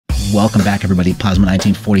Welcome back, everybody. Plasma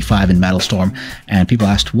 1945 in Metalstorm. And people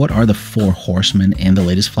asked, what are the 4 horsemen in the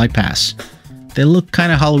latest flight pass? They look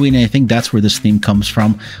kind of Halloween, and I think that's where this theme comes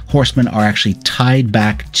from. Horsemen are actually tied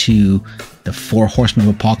back to the 4 horsemen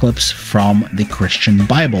of apocalypse from the Christian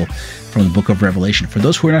Bible, from the book of Revelation. For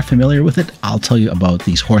those who are not familiar with it, I'll tell you about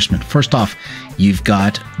these horsemen. First off, you've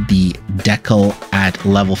got the decal at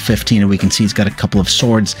level 15, and we can see it's got a couple of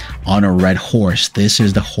swords on a red horse. This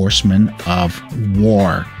is the horseman of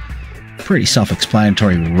war. Pretty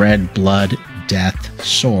self-explanatory. Red blood, death,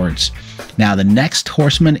 swords. Now, the next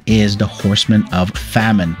horseman is the horseman of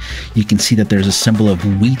famine. You can see that there's a symbol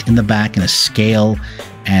of wheat in the back and a scale,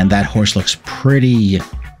 and that horse looks pretty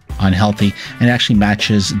unhealthy and it actually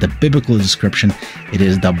matches the biblical description. It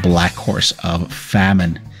is the black horse of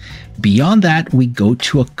famine. Beyond that, we go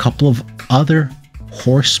to a couple of other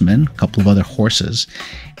horsemen, a couple of other horses.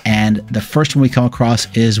 And the first one we come across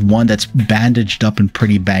is one that's bandaged up and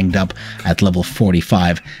pretty banged up at level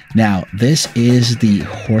 45. Now, this is the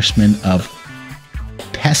horseman of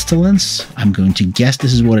pestilence. I'm going to guess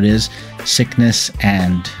this is what it is. Sickness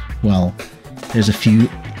and, well, there's a few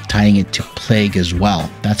tying it to plague as well.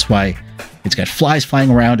 That's why it's got flies flying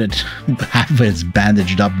around it. Half of it is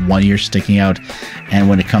bandaged up, one ear sticking out. And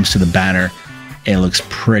when it comes to the banner, it looks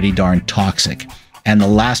pretty darn toxic. And the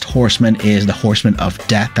last horseman is the horseman of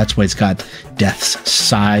death. That's why it's got death's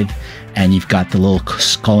scythe. And you've got the little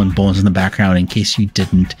skull and bones in the background in case you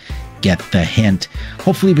didn't get the hint.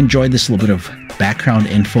 Hopefully you've enjoyed this little bit of background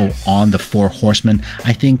info on the 4 horsemen.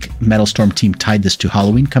 I think Metalstorm team tied this to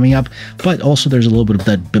Halloween coming up, but also there's a little bit of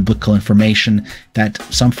that biblical information that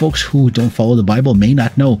some folks who don't follow the Bible may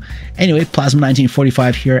not know. Anyway, Plasma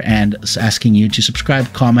 1945 here, and asking you to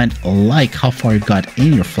subscribe, comment, like how far you've got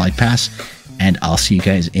in your flight pass, and I'll see you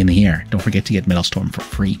guys in here. Don't forget to get Metalstorm for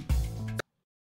free.